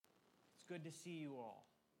good to see you all.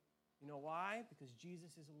 You know why? Because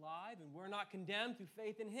Jesus is alive and we're not condemned through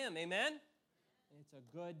faith in him. Amen? And it's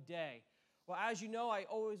a good day. Well, as you know, I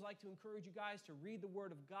always like to encourage you guys to read the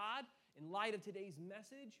Word of God. In light of today's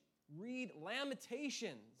message, read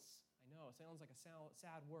Lamentations. I know, it sounds like a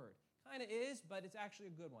sad word. Kind of is, but it's actually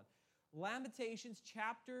a good one. Lamentations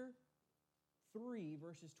chapter 3,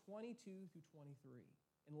 verses 22 through 23.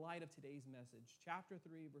 In light of today's message, chapter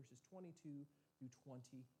 3, verses 22 through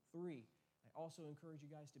 23. I also encourage you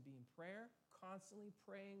guys to be in prayer, constantly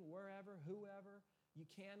praying wherever, whoever you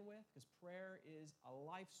can with, because prayer is a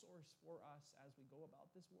life source for us as we go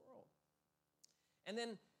about this world. And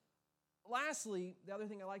then, lastly, the other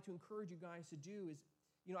thing I like to encourage you guys to do is,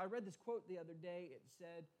 I read this quote the other day. It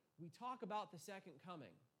said, we talk about the second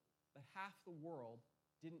coming, but half the world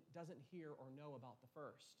doesn't hear or know about the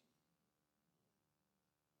first.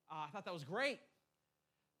 I thought that was great.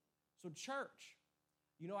 So church,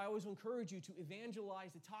 I always encourage you to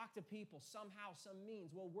evangelize, to talk to people somehow, some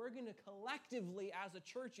means. Well, we're going to collectively, as a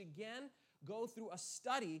church again, go through a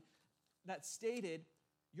study that stated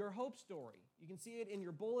your hope story. You can see it in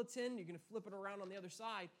your bulletin. You're going to flip it around on the other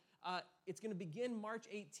side. It's going to begin March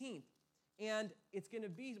 18th. And we're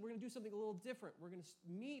going to do something a little different. We're going to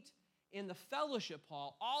meet in the fellowship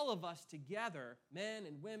hall, all of us together, men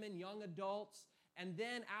and women, young adults. And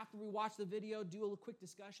then after we watch the video, do a little quick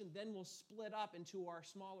discussion, then we'll split up into our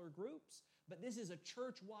smaller groups. But this is a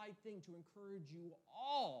church-wide thing to encourage you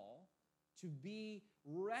all to be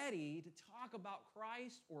ready to talk about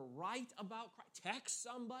Christ or write about Christ. Text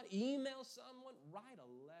somebody, email someone, write a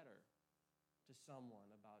letter to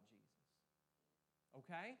someone about Jesus.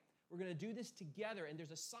 Okay? We're going to do this together, and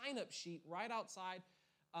there's a sign-up sheet right outside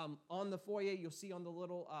on the foyer. You'll see on the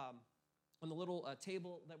little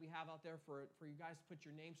table that we have out there for you guys to put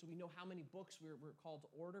your name so we know how many books we're called to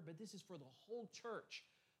order. But this is for the whole church.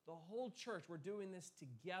 The whole church. We're doing this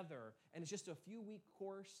together. And it's just a few-week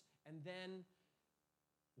course. And then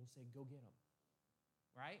we'll say, go get them.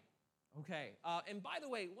 Right? Okay. And by the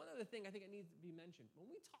way, one other thing I think it needs to be mentioned. When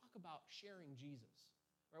we talk about sharing Jesus,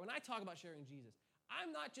 right? When I talk about sharing Jesus,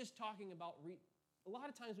 I'm not just talking about, a lot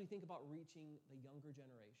of times we think about reaching the younger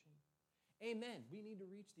generation. Amen. We need to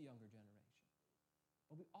reach the younger generation.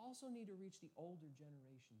 But we also need to reach the older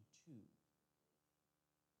generation too.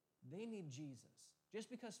 They need Jesus. Just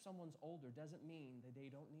because someone's older doesn't mean that they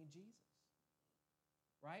don't need Jesus.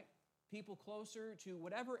 Right? People closer to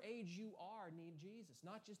whatever age you are need Jesus,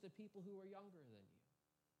 not just the people who are younger than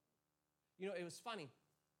you. It was funny.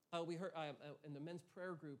 We heard in the men's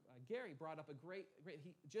prayer group, Gary brought up a great,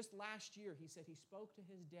 just last year, he said he spoke to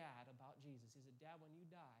his dad about Jesus. He said, Dad, when you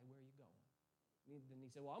die, where are you going? Then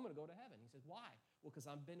he said, well, I'm going to go to heaven. He said, why? Well, because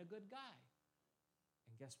I've been a good guy.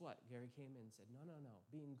 And guess what? Gary came in and said, no.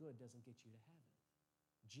 Being good doesn't get you to heaven.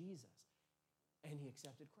 Jesus. And he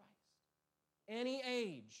accepted Christ. Any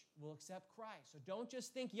age will accept Christ. So don't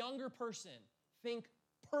just think younger person. Think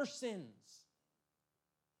persons.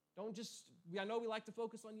 Don't just, I know we like to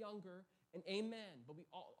focus on younger, and amen. But we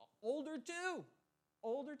older too.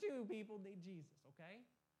 Older too, people need Jesus, okay?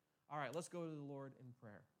 All right, let's go to the Lord in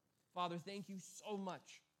prayer. Father, thank you so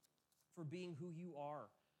much for being who you are.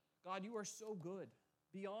 God, you are so good,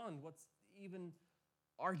 beyond what's even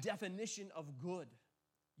our definition of good.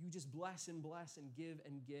 You just bless and bless and give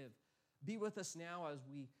and give. Be with us now as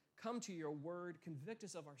we come to your word. Convict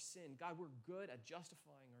us of our sin. God, we're good at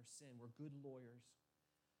justifying our sin. We're good lawyers.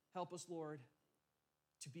 Help us, Lord,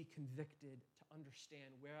 to be convicted, to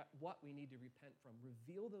understand what we need to repent from.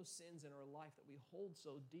 Reveal those sins in our life that we hold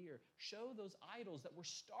so dear. Show those idols that we're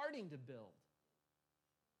starting to build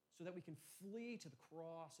so that we can flee to the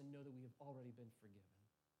cross and know that we have already been forgiven.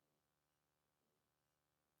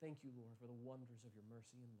 Thank you, Lord, for the wonders of your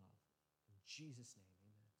mercy and love. In Jesus' name,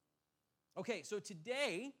 amen. Okay, so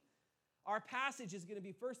today, our passage is going to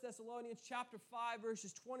be 1 Thessalonians chapter 5,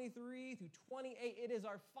 verses 23 through 28. It is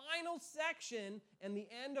our final section and the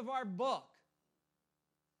end of our book.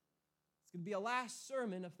 It's going to be a last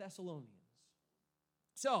sermon of Thessalonians.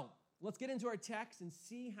 So, let's get into our text and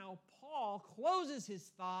see how Paul closes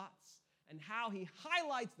his thoughts and how he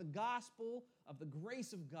highlights the gospel of the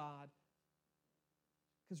grace of God.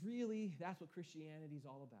 Because really, that's what Christianity is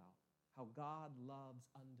all about. How God loves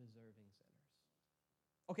undeserving sinners.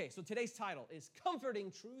 Okay, so today's title is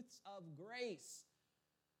Comforting Truths of Grace.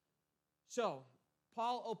 So,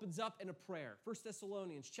 Paul opens up in a prayer. 1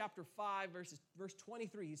 Thessalonians chapter 5, verse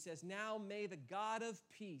 23, he says, Now may the God of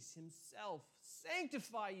peace himself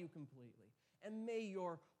sanctify you completely, and may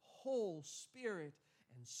your whole spirit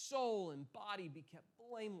and soul and body be kept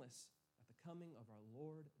blameless at the coming of our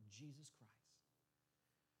Lord Jesus Christ.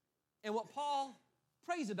 And what Paul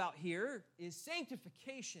prays about here is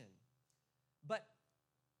sanctification. But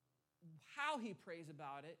how he prays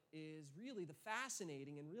about it is really the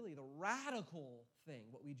fascinating and really the radical thing,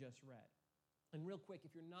 what we just read. And real quick,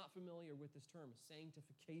 if you're not familiar with this term,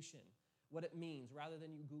 sanctification, what it means, rather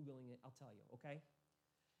than you Googling it, I'll tell you, okay?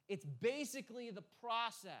 It's basically the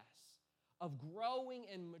process of growing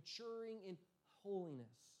and maturing in holiness.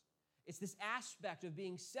 It's this aspect of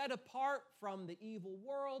being set apart from the evil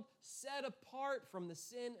world, set apart from the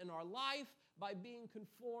sin in our life by being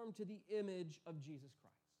conformed to the image of Jesus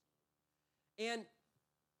Christ. And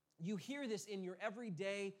you hear this in your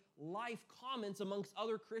everyday life comments amongst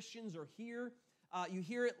other Christians or here. You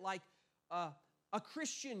hear it like, a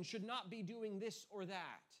Christian should not be doing this or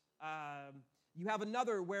that. You have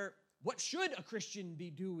another where, what should a Christian be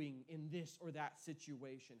doing in this or that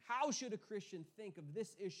situation? How should a Christian think of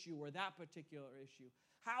this issue or that particular issue?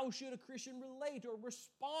 How should a Christian relate or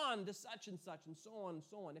respond to such and such, and so on and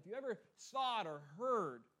so on? If you ever thought or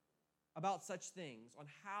heard about such things, on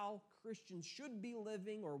how Christians should be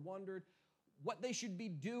living or wondered what they should be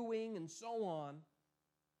doing and so on,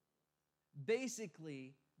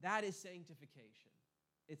 basically, that is sanctification.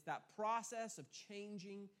 It's that process of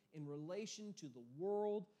changing in relation to the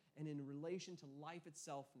world and in relation to life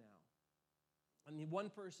itself now. I mean, one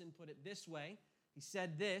person put it this way. He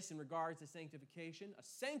said this in regards to sanctification: a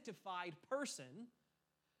sanctified person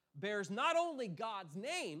bears not only God's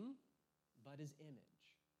name, but his image.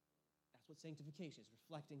 That's what sanctification is,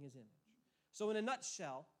 reflecting his image. So in a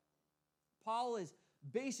nutshell, Paul is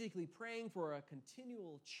basically praying for a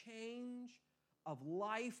continual change of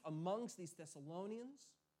life amongst these Thessalonians.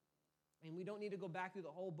 And we don't need to go back through the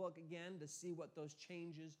whole book again to see what those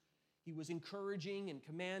changes he was encouraging and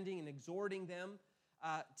commanding and exhorting them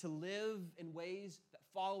to live in ways that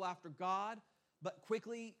follow after God. But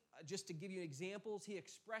quickly, just to give you examples, he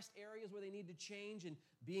expressed areas where they need to change and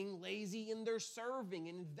being lazy in their serving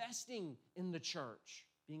and investing in the church,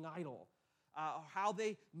 being idle. How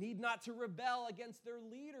they need not to rebel against their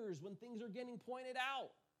leaders when things are getting pointed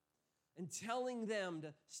out, and telling them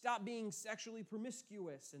to stop being sexually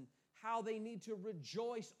promiscuous, and how they need to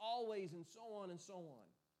rejoice always, and so on and so on.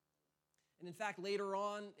 And in fact, later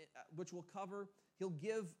on, which we'll cover, he'll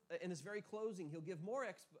give, in his very closing, he'll give more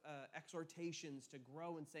exhortations to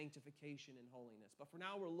grow in sanctification and holiness. But for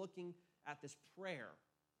now, we're looking at this prayer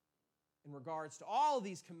in regards to all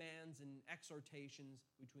these commands and exhortations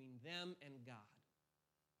between them and God.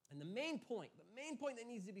 And the main point that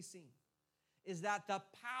needs to be seen is that the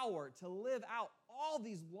power to live out all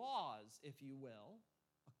these laws, if you will,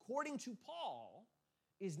 according to Paul,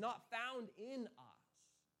 is not found in us.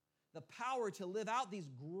 The power to live out these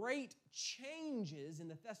great changes in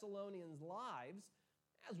the Thessalonians' lives,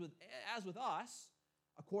 as with us,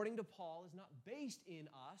 according to Paul, is not based in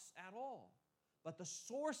us at all. But the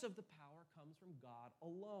source of the power comes from God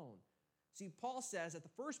alone. See, Paul says at the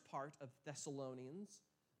first part of Thessalonians,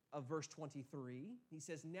 of verse 23, he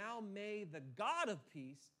says, "Now may the God of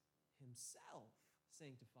peace himself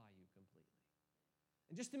sanctify you completely."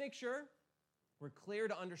 And just to make sure we're clear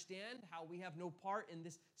to understand how we have no part in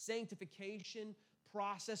this sanctification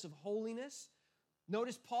process of holiness,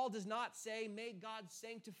 notice Paul does not say, "May God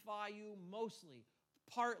sanctify you mostly,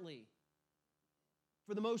 partly,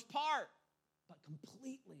 for the most part," but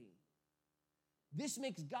completely. This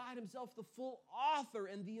makes God himself the full author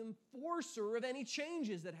and the enforcer of any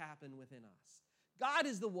changes that happen within us. God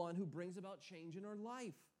is the one who brings about change in our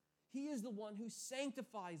life. He is the one who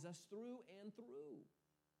sanctifies us through and through.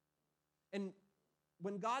 And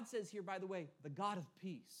when God says here, by the way, the God of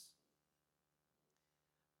peace,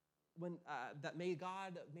 that may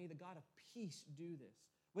the God of peace do this,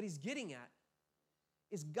 what he's getting at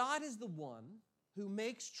is God is the one who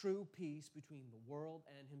makes true peace between the world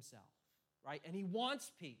and himself, right? And he wants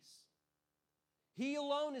peace. He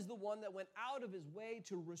alone is the one that went out of his way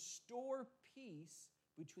to restore peace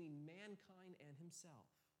between mankind and himself.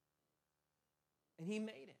 And he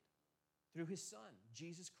made it through his Son,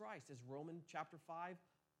 Jesus Christ, as Romans chapter 5,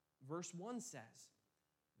 verse 1 says.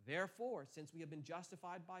 "Therefore, since we have been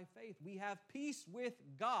justified by faith, we have peace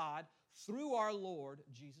with God through our Lord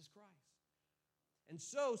Jesus Christ." And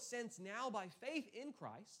so, since now by faith in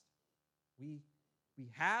Christ, we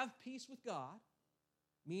have peace with God,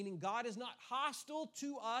 meaning God is not hostile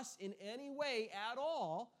to us in any way at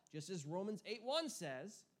all, just as Romans 8:1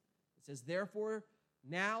 says. It says, there is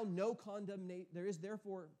now no condemnation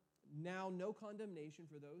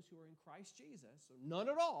for those who are in Christ Jesus, so none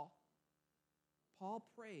at all. Paul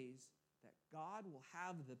prays that God will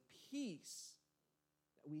have the peace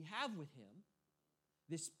that we have with him,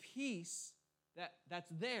 this peace that's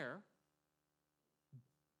there.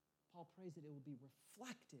 Paul prays that it will be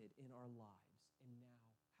reflected in our lives and now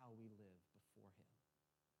how we live before Him.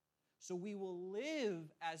 So we will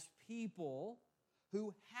live as people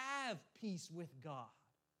who have peace with God.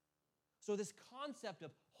 So this concept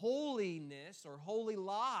of holiness or holy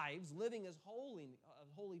lives, living as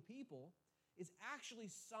holy people, is actually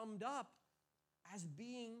summed up as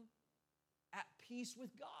being at peace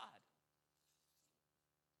with God.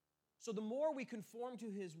 So the more we conform to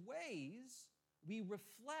His ways, we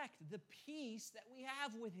reflect the peace that we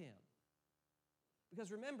have with Him.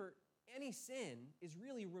 Because remember, any sin is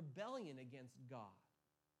really rebellion against God.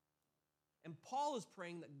 And Paul is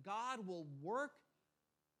praying that God will work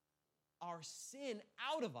our sin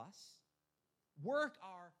out of us, work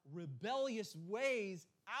our rebellious ways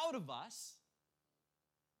out of us,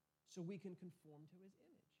 so we can conform to His image.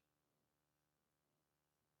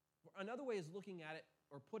 Another way of looking at it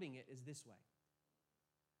or putting it is this way.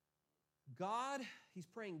 God, he's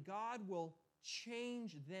praying, God will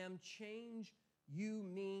change them, change you,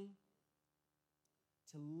 me,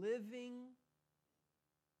 to living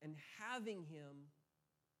and having Him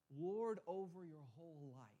Lord over your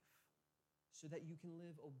whole life so that you can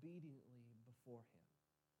live obediently before Him,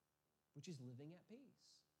 which is living at peace.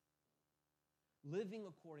 Living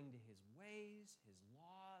according to His ways, His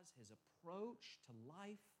laws, His approach to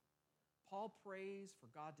life. Paul prays for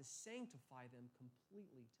God to sanctify them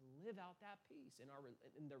completely, to live out that peace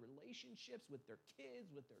in their relationships, with their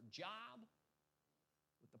kids, with their job,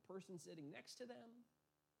 with the person sitting next to them.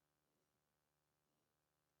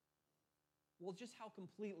 Well, just how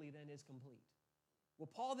completely then is complete? Well,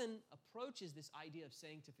 Paul then approaches this idea of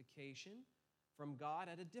sanctification from God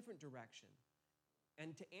at a different direction.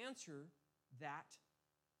 And to answer that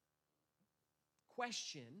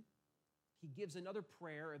question, he gives another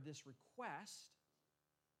prayer of this request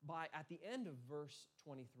at the end of verse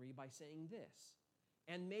 23 by saying this,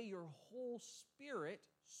 "And may your whole spirit,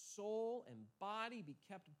 soul, and body be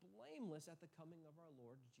kept blameless at the coming of our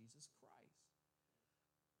Lord Jesus Christ."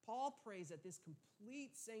 Paul prays that this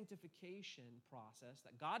complete sanctification process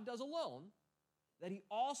that God does alone, that He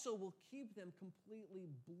also will keep them completely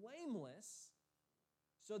blameless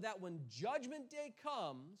so that when judgment day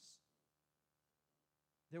comes,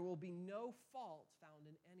 there will be no fault found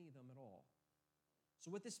in any of them at all. So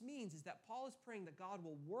what this means is that Paul is praying that God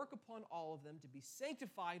will work upon all of them to be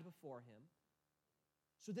sanctified before Him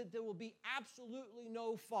so that there will be absolutely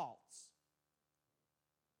no faults.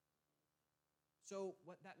 So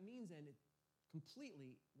what that means then,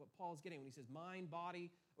 completely what Paul is getting when he says mind,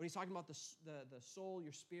 body, when he's talking about the soul,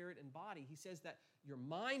 your spirit, and body, he says that your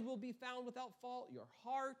mind will be found without fault, your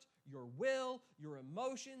heart, your will, your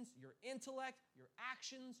emotions, your intellect, your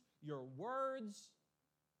actions, your words,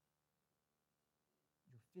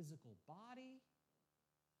 your physical body.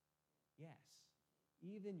 Yes,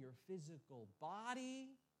 even your physical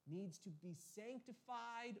body needs to be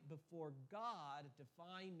sanctified before God to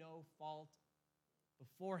find no fault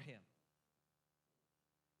before Him.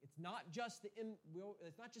 It's not just the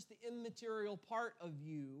immaterial part of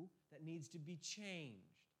you that needs to be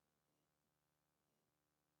changed.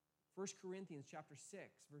 1 Corinthians chapter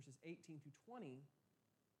 6, verses 18 through 20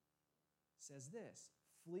 says this,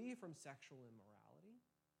 "Flee from sexual immorality.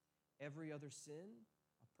 Every other sin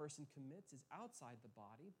a person commits is outside the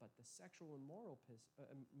body, but the sexual immoral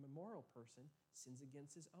person sins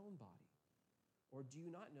against his own body. Or do you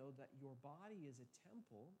not know that your body is a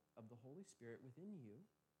temple of the Holy Spirit within you,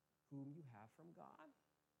 whom you have from God?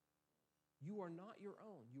 You are not your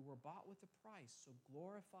own. You were bought with a price, so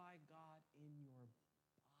glorify God in your body."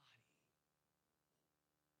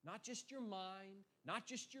 Not just your mind, not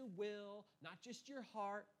just your will, not just your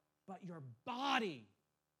heart, but your body.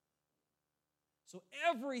 So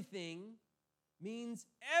everything means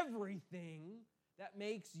everything that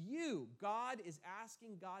makes you. God is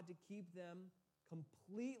asking God to keep them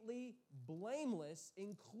completely blameless,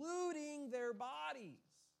 including their bodies.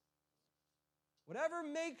 Whatever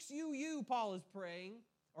makes you, you, Paul is praying,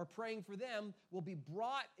 or praying for them, will be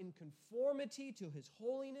brought in conformity to His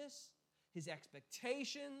holiness, His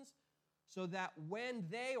expectations, so that when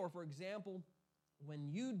they, or for example,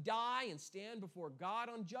 when you die and stand before God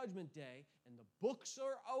on Judgment Day, and the books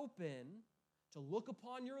are open to look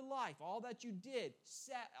upon your life, all that you did,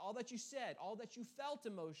 all that you said, all that you felt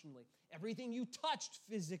emotionally, everything you touched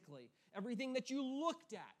physically, everything that you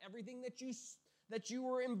looked at, everything that you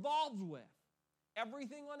were involved with,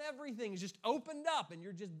 everything on everything is just opened up and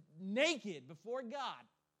you're just naked before God.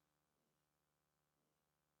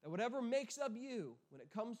 That whatever makes up you,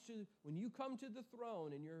 when you come to the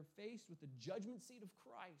throne and you're faced with the judgment seat of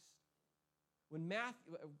Christ,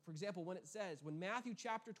 for example, when it says, when Matthew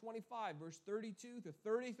chapter 25, verse 32 to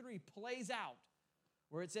 33 plays out,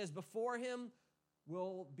 where it says, before him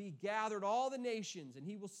will be gathered all the nations, and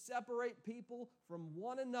he will separate people from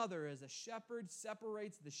one another as a shepherd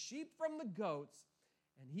separates the sheep from the goats,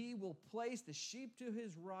 and he will place the sheep to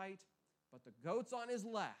his right, but the goats on his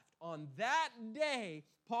left. On that day,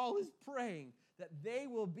 Paul is praying that they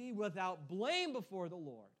will be without blame before the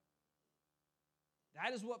Lord.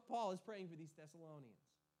 That is what Paul is praying for these Thessalonians,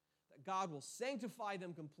 that God will sanctify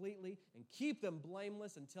them completely and keep them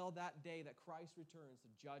blameless until that day that Christ returns to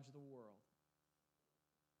judge the world.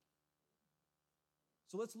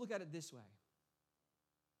 So let's look at it this way.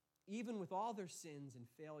 Even with all their sins and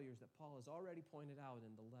failures that Paul has already pointed out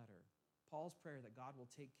in the letter, Paul's prayer that God will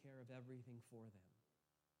take care of everything for them.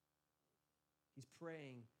 He's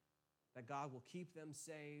praying that God will keep them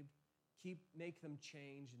saved, make them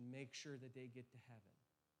change, and make sure that they get to heaven.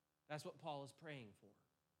 That's what Paul is praying for.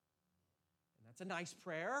 And that's a nice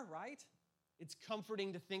prayer, right? It's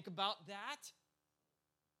comforting to think about that.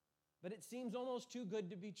 But it seems almost too good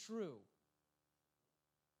to be true.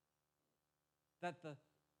 That the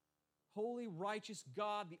holy, righteous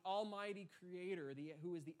God, the almighty creator,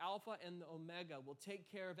 who is the Alpha and the Omega, will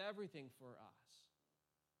take care of everything for us.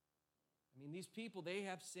 I mean, these people, they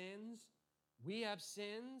have sins. We have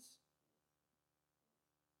sins.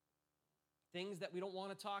 Things that we don't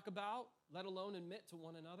want to talk about, let alone admit to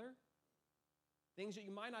one another. Things that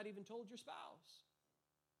you might not even told your spouse.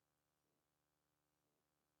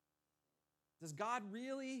 Does God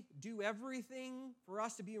really do everything for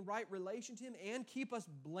us to be in right relation to him and keep us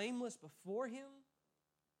blameless before him?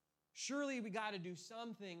 Surely we got to do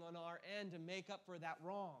something on our end to make up for that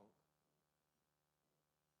wrong.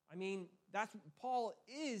 I mean, that's what Paul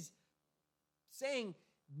is saying,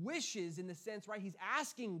 wishes in the sense, right? He's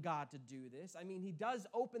asking God to do this. I mean, he does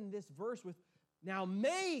open this verse with, now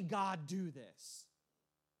may God do this.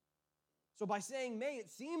 So by saying may, it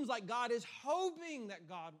seems like God is hoping that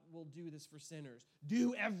God will do this for sinners.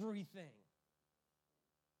 Do everything.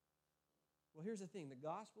 Well, here's the thing. The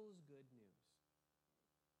gospel is good news.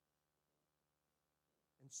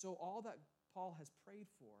 And so all that Paul has prayed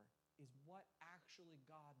for is what actually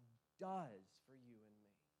God does for you and me.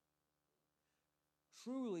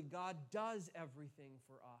 Truly, God does everything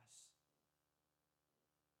for us.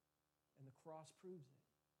 And the cross proves it.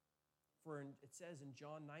 For it says in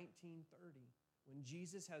John 19:30, when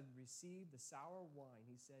Jesus had received the sour wine,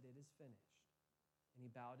 he said, "It is finished." And he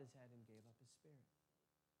bowed his head and gave up his spirit.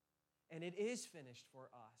 And it is finished for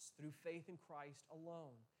us through faith in Christ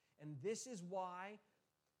alone. And this is why,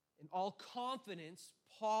 in all confidence,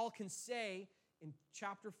 Paul can say in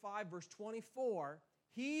chapter 5, verse 24,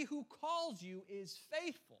 he who calls you is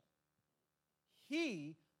faithful.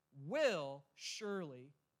 He will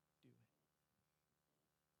surely do it.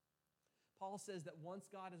 Paul says that once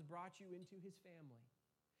God has brought you into his family,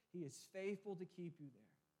 he is faithful to keep you there.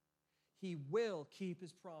 He will keep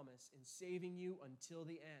his promise in saving you until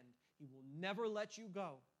the end. He will never let you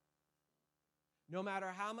go, no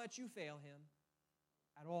matter how much you fail him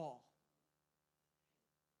at all.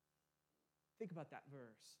 Think about that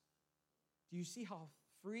verse. Do you see how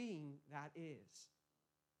freeing that is?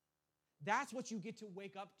 That's what you get to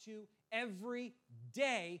wake up to every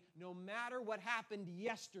day, no matter what happened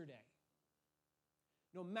yesterday,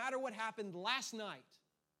 no matter what happened last night,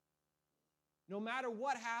 no matter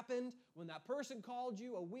what happened when that person called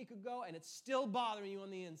you a week ago and it's still bothering you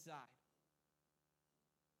on the inside,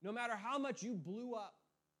 no matter how much you blew up,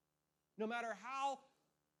 no matter how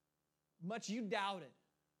much you doubted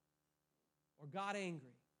or got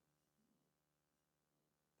angry,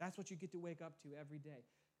 that's what you get to wake up to every day.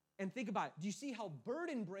 And think about it. Do you see how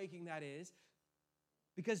burden-breaking that is?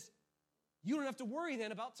 Because you don't have to worry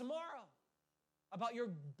then about tomorrow, about your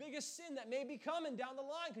biggest sin that may be coming down the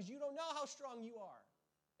line, because you don't know how strong you are.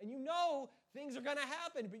 And you know things are going to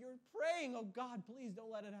happen, but you're praying, oh God, please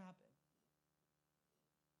don't let it happen.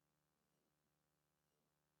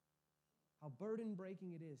 How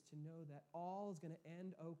burden-breaking it is to know that all is going to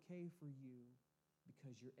end okay for you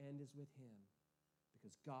because your end is with him.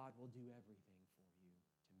 Because God will do everything for you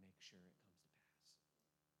to make sure it comes to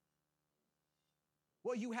pass.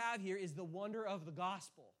 What you have here is the wonder of the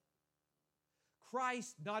gospel.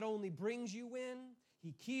 Christ not only brings you in,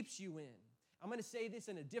 he keeps you in. I'm going to say this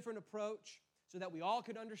in a different approach so that we all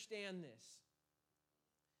could understand this.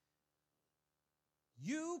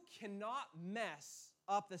 You cannot mess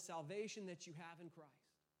up the salvation that you have in Christ.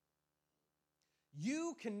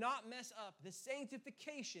 You cannot mess up the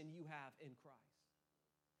sanctification you have in Christ.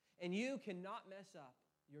 And you cannot mess up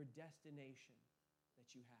your destination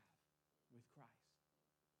that you have with Christ.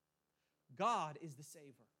 God is the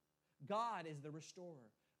Savior. God is the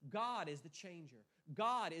Restorer. God is the changer.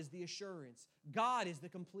 God is the assurance. God is the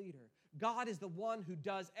completer. God is the one who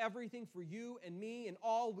does everything for you and me, and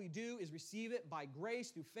all we do is receive it by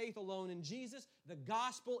grace through faith alone in Jesus. The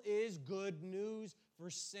gospel is good news for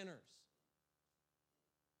sinners.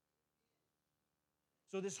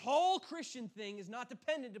 So this whole Christian thing is not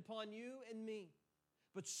dependent upon you and me,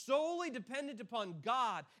 but solely dependent upon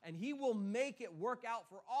God, and He will make it work out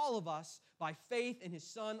for all of us by faith in His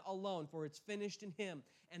Son alone, for it's finished in Him.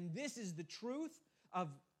 And this is the truth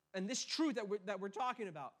this truth that we're talking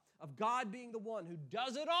about, of God being the one who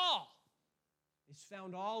does it all, is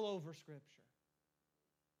found all over Scripture.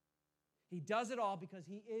 He does it all because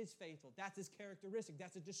He is faithful. That's His characteristic.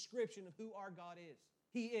 That's a description of who our God is.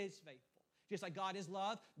 He is faithful. Just like God is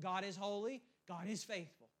love, God is holy, God is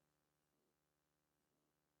faithful.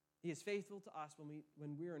 He is faithful to us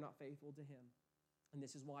when we are not faithful to Him. And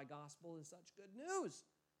this is why gospel is such good news.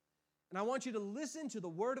 And I want you to listen to the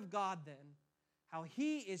Word of God then, how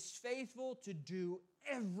He is faithful to do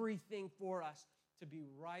everything for us to be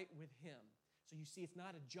right with Him. So you see, it's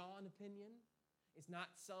not a John opinion. It's not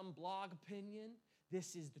some blog opinion.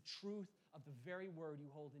 This is the truth of the very Word you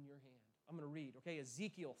hold in your hand. I'm going to read, okay?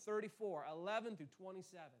 Ezekiel 34, 11 through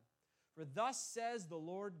 27. For thus says the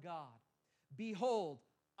Lord God, behold,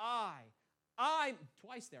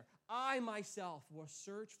 twice there, I myself will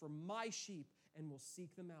search for my sheep and will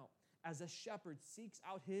seek them out, as a shepherd seeks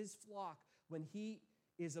out his flock when he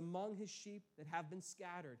is among his sheep that have been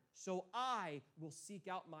scattered. So I will seek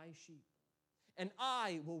out my sheep, and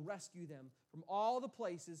I will rescue them from all the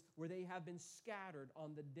places where they have been scattered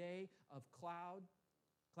on the day of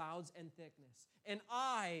clouds and thickness. And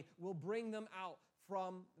I will bring them out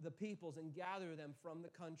from the peoples and gather them from the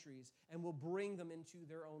countries and will bring them into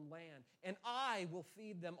their own land. And I will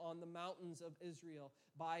feed them on the mountains of Israel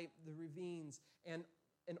by the ravines and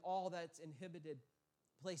all that's inhabited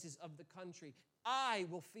places of the country. I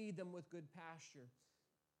will feed them with good pasture.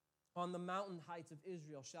 On the mountain heights of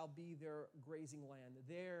Israel shall be their grazing land.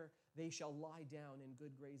 There they shall lie down in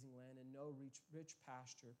good grazing land, and no rich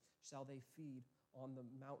pasture shall they feed on the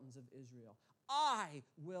mountains of Israel. I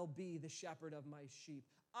will be the shepherd of my sheep.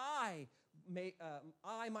 I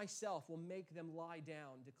myself will make them lie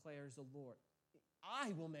down, declares the Lord.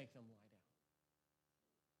 I will make them lie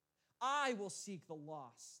down. I will seek the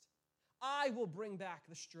lost. I will bring back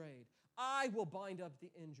the strayed. I will bind up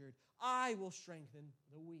the injured. I will strengthen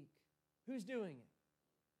the weak. Who's doing it?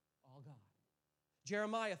 All God.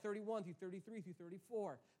 Jeremiah 31 through 33 through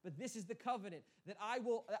 34. But this is the covenant that I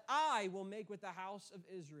will make with the house of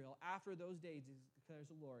Israel after those days, declares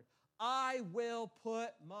the Lord. I will put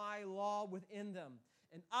my law within them,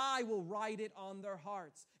 and I will write it on their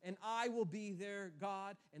hearts, and I will be their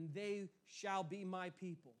God, and they shall be my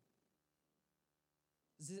people.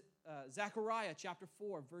 Zechariah chapter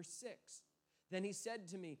 4, verse 6. Then he said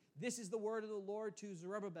to me, this is the word of the Lord to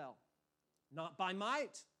Zerubbabel, not by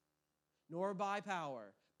might, nor by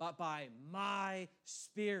power, but by my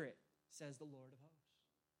Spirit, says the Lord of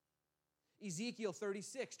hosts. Ezekiel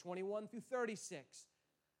 36, 21 through 36.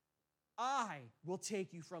 I will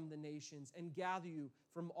take you from the nations and gather you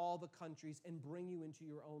from all the countries and bring you into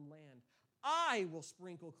your own land. I will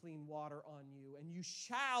sprinkle clean water on you, and you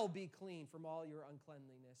shall be clean from all your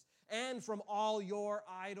uncleanliness. And from all your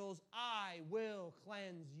idols I will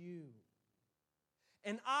cleanse you.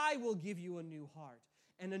 And I will give you a new heart,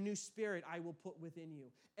 and a new spirit I will put within you.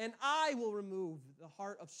 And I will remove the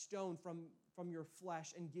heart of stone from your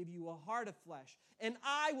flesh and give you a heart of flesh. And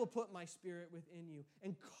I will put my spirit within you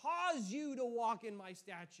and cause you to walk in my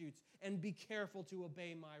statutes and be careful to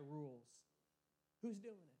obey my rules. Who's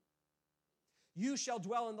doing it? You shall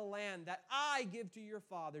dwell in the land that I give to your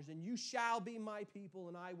fathers, and you shall be my people,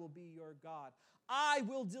 and I will be your God. I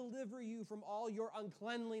will deliver you from all your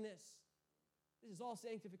uncleanliness. This is all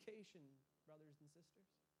sanctification, brothers and sisters.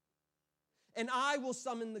 And I will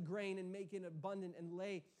summon the grain and make it abundant and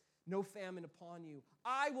lay no famine upon you.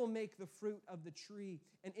 I will make the fruit of the tree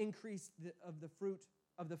and increase of the fruit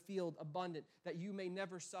of the field abundant, that you may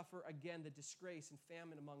never suffer again the disgrace and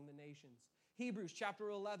famine among the nations. Hebrews chapter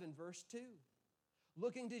 11, verse 2.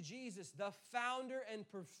 Looking to Jesus, the founder and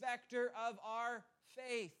perfecter of our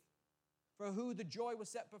faith, for who the joy was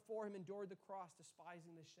set before him endured the cross,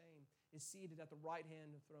 despising the shame, is seated at the right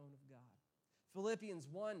hand of the throne of God. Philippians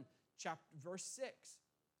 1, verse 6.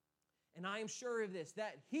 And I am sure of this,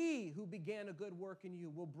 that he who began a good work in you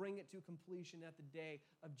will bring it to completion at the day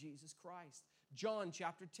of Jesus Christ. John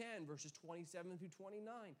chapter 10, verses 27 through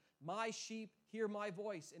 29. My sheep hear my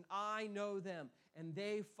voice, and I know them, and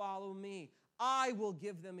they follow me. I will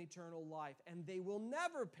give them eternal life, and they will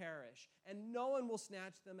never perish, and no one will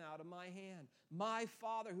snatch them out of my hand. My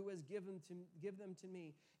Father who has given them to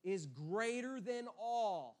me is greater than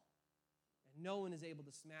all, and no one is able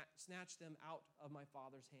to snatch them out of my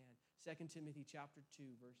Father's hand. 2 Timothy chapter 2,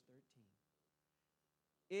 verse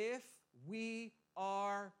 13. If we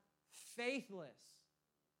are faithless,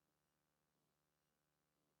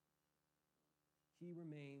 he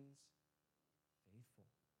remains faithful,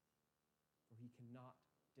 for he cannot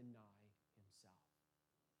deny himself.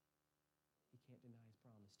 He can't deny his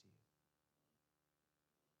promise to you.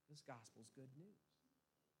 This gospel is good news.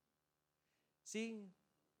 See,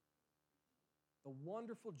 the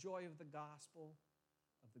wonderful joy of the gospel,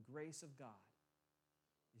 of the grace of God,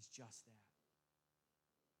 is just that.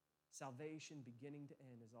 Salvation, beginning to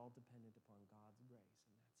end, is all dependent upon God's grace,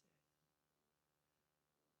 and that's it.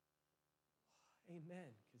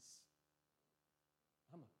 Amen, because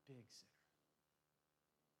I'm a big sinner.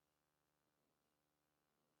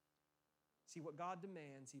 See, what God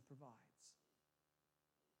demands, he provides.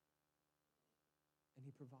 And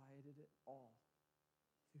he provided it all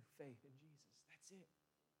through faith in Jesus. That's it.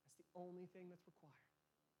 That's the only thing that's required.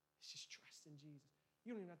 It's just trust in Jesus.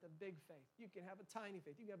 You don't even have to have big faith. You can have a tiny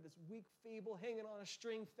faith. You can have this weak, feeble, hanging on a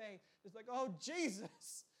string faith. It's like, oh,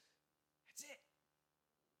 Jesus. That's it.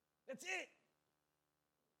 That's it.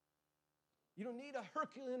 You don't need a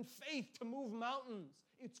Herculean faith to move mountains.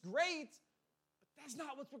 It's great, but that's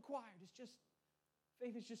not what's required. It's just,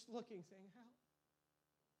 faith is just looking, saying, help.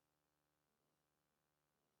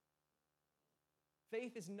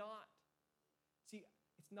 Faith is not, see,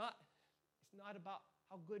 it's not about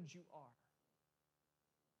how good you are.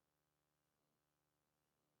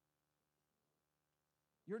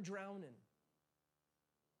 You're drowning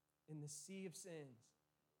in the sea of sins.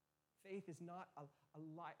 Faith is not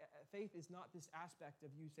faith is not this aspect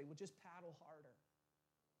of you say, well, just paddle harder.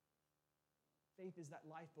 Faith is that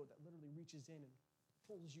lifeboat that literally reaches in and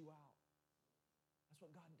pulls you out. That's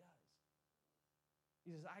what God does.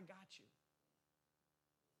 He says, I got you.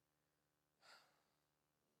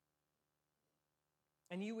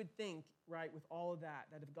 And you would think, right, with all of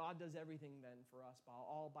that if God does everything then for us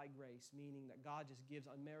all by grace, meaning that God just gives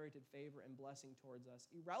unmerited favor and blessing towards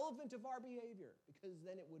us, irrelevant of our behavior, because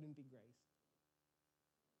then it wouldn't be grace.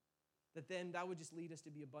 That would just lead us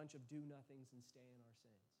to be a bunch of do-nothings and stay in our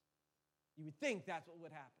sins. You would think that's what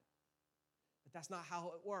would happen. But that's not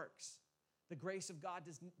how it works. The grace of God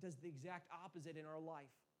does the exact opposite in our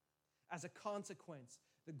life. As a consequence,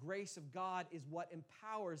 the grace of God is what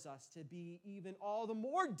empowers us to be even all the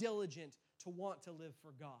more diligent to want to live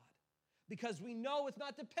for God. Because we know it's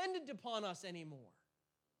not dependent upon us anymore.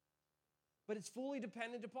 But it's fully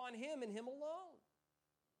dependent upon him and him alone.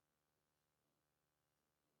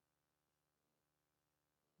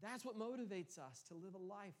 That's what motivates us to live a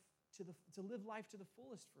life to live life to the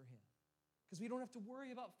fullest for him. Because we don't have to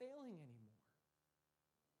worry about failing anymore.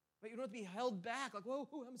 But you don't have to be held back like, whoa,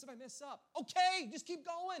 what happens if I mess up? Okay, just keep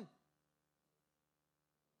going.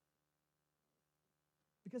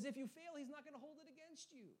 Because if you fail, he's not going to hold it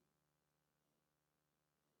against you.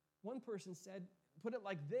 One person said, put it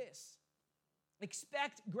like this: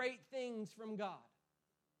 expect great things from God.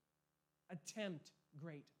 Attempt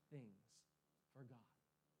great things for God.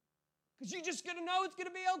 Because you're just going to know it's going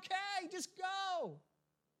to be okay. Just go.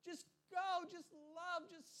 Just go. Just love.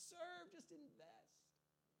 Just serve. Just invest.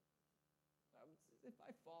 If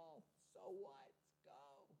I fall, so what?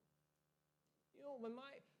 Go. You know, when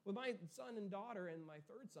my son and daughter and my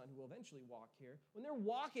third son, who will eventually walk here, when they're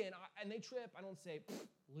walking and they trip, I don't say,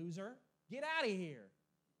 loser, get out of here.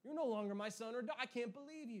 You're no longer my son or daughter. I can't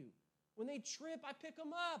believe you. When they trip, I pick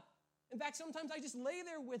them up. In fact, sometimes I just lay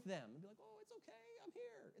there with them and be like, oh, it's okay. I'm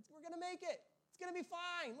here. We're going to make it. It's going to be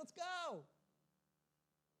fine. Let's go.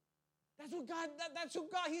 That's what God, that's who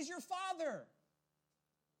God, he's your father.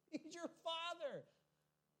 He's your father.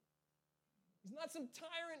 He's not some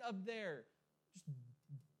tyrant up there just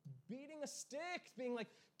beating a stick, being like,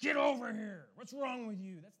 get over here. What's wrong with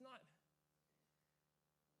you? That's not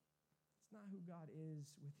who God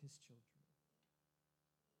is with his children.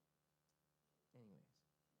 Anyways,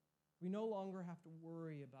 we no longer have to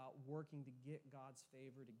worry about working to get God's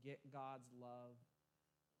favor, to get God's love,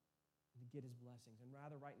 to get his blessings. And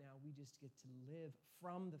rather, right now, we just get to live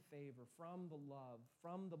from the favor, from the love,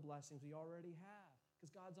 from the blessings we already have.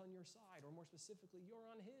 Because God's on your side, or more specifically, you're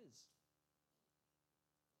on his.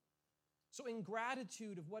 So in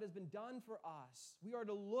gratitude of what has been done for us, we are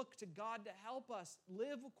to look to God to help us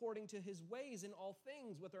live according to his ways in all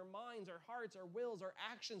things, with our minds, our hearts, our wills, our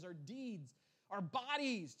actions, our deeds, our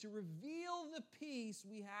bodies, to reveal the peace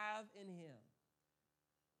we have in him.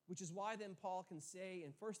 Which is why then Paul can say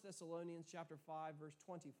in 1 Thessalonians chapter 5, verse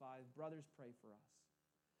 25, brothers, pray for us.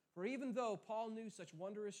 For even though Paul knew such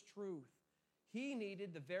wondrous truth, he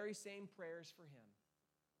needed the very same prayers for him.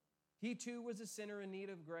 He too was a sinner in need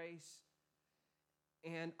of grace.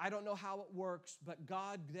 And I don't know how it works, but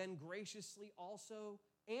God then graciously also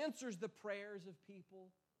answers the prayers of people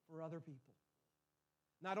for other people.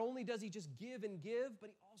 Not only does he just give and give, but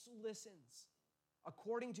he also listens.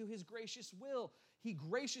 According to his gracious will, he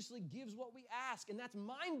graciously gives what we ask, and that's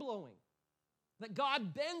mind-blowing. That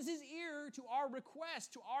God bends his ear to our requests,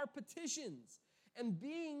 to our petitions. And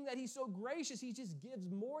being that he's so gracious, he just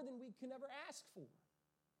gives more than we can ever ask for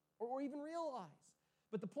or even realize.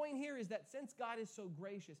 But the point here is that since God is so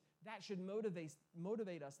gracious, that should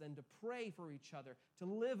motivate us then to pray for each other, to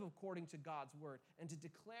live according to God's word, and to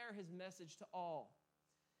declare his message to all.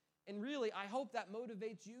 And really, I hope that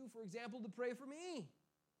motivates you, for example, to pray for me,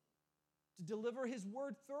 to deliver his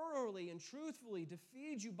word thoroughly and truthfully, to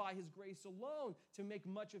feed you by his grace alone, to make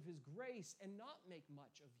much of his grace and not make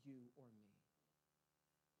much of you or me.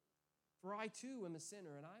 For I too am a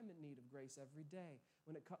sinner, and I'm in need of grace every day.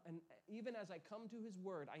 And even as I come to his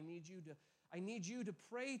word, I need you to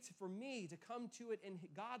pray for me, to come to it in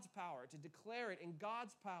God's power, to declare it in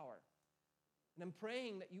God's power. And I'm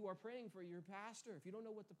praying that you are praying for your pastor. If you don't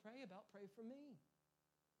know what to pray about, pray for me.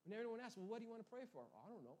 When everyone asks, well, what do you want to pray for? I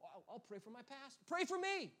don't know. I'll pray for my pastor. Pray for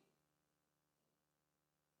me.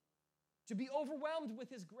 To be overwhelmed with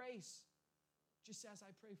his grace, just as I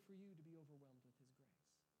pray for you to be overwhelmed with his grace.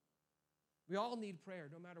 We all need prayer,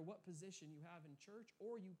 no matter what position you have in church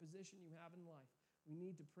or position you have in life. We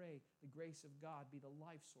need to pray the grace of God be the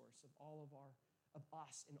life source of all of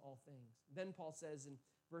us in all things. Then Paul says in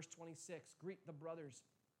verse 26, greet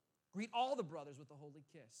all the brothers with a holy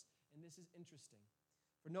kiss. And this is interesting.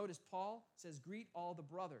 For notice, Paul says, greet all the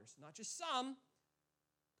brothers, not just some,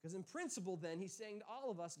 because in principle then, he's saying to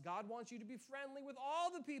all of us, God wants you to be friendly with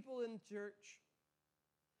all the people in church,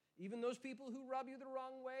 even those people who rub you the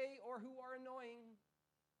wrong way or who are annoying,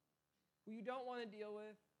 who you don't want to deal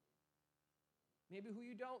with, maybe who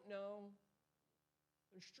you don't know.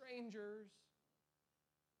 They're strangers.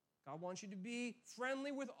 God wants you to be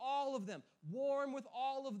friendly with all of them, warm with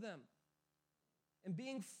all of them. And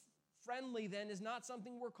being friendly then is not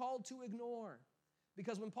something we're called to ignore.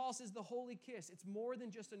 Because when Paul says the holy kiss, it's more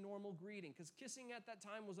than just a normal greeting. Because kissing at that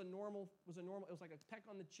time was it was like a peck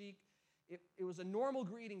on the cheek. It was a normal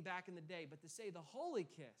greeting back in the day. But to say the holy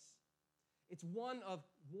kiss, it's one of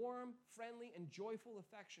warm, friendly, and joyful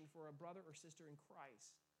affection for a brother or sister in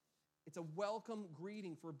Christ. It's a welcome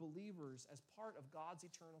greeting for believers as part of God's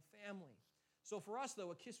eternal family. So for us, though,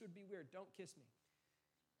 a kiss would be weird. Don't kiss me.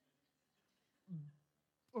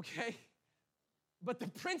 Okay? But the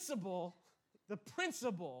principle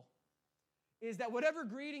is that whatever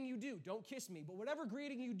greeting you do, don't kiss me, but whatever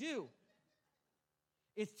greeting you do,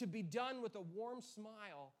 it's to be done with a warm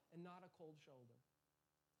smile and not a cold shoulder.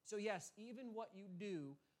 So yes, even what you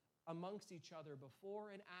do amongst each other before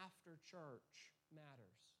and after church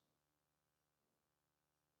matters.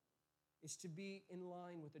 It's to be in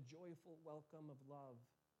line with a joyful welcome of love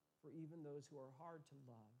for even those who are hard to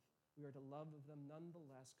love. We are to love them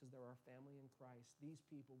nonetheless because they're our family in Christ. These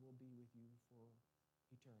people will be with you for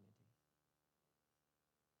eternity.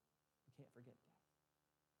 We can't forget that.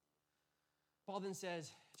 Paul then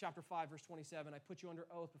says, chapter 5, verse 27, I put you under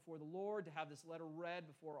oath before the Lord to have this letter read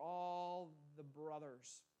before all the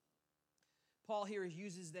brothers. Paul here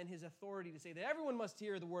uses then his authority to say that everyone must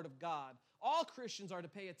hear the word of God. All Christians are to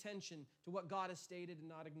pay attention to what God has stated and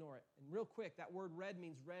not ignore it. And real quick, that word read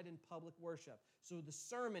means read in public worship. So the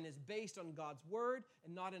sermon is based on God's word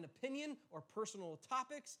and not an opinion or personal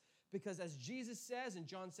topics, because as Jesus says in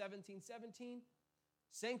John 17:17,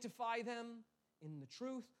 sanctify them in the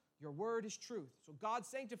truth. Your word is truth. So God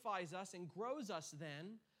sanctifies us and grows us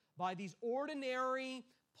then by these ordinary,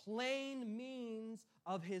 plain means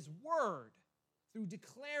of his word, through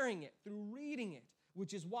declaring it, through reading it,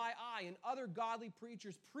 which is why I and other godly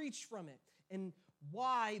preachers preach from it, and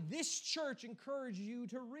why this church encourages you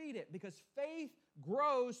to read it, because faith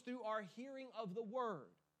grows through our hearing of the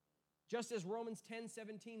word, just as Romans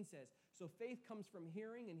 10:17 says. So faith comes from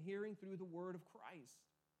hearing, and hearing through the word of Christ.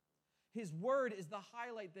 His word is the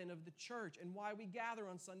highlight then of the church and why we gather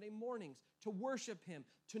on Sunday mornings, to worship him,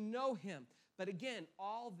 to know him. But again,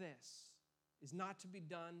 all this is not to be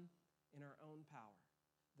done in our own power.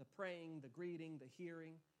 The praying, the greeting, the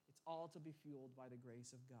hearing, it's all to be fueled by the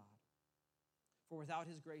grace of God. For without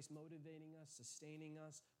his grace motivating us, sustaining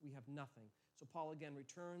us, we have nothing. So Paul again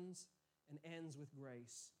returns and ends with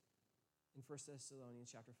grace in 1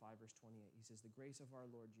 Thessalonians chapter 5, verse 28. He says, the grace of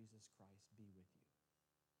our Lord Jesus Christ be with you.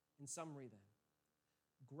 In summary, then,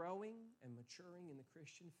 growing and maturing in the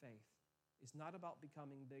Christian faith is not about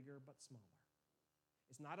becoming bigger but smaller.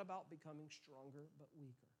 It's not about becoming stronger but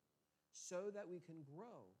weaker, so that we can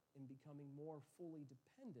grow in becoming more fully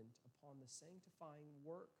dependent upon the sanctifying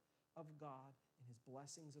work of God and his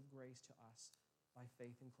blessings of grace to us by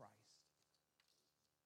faith in Christ.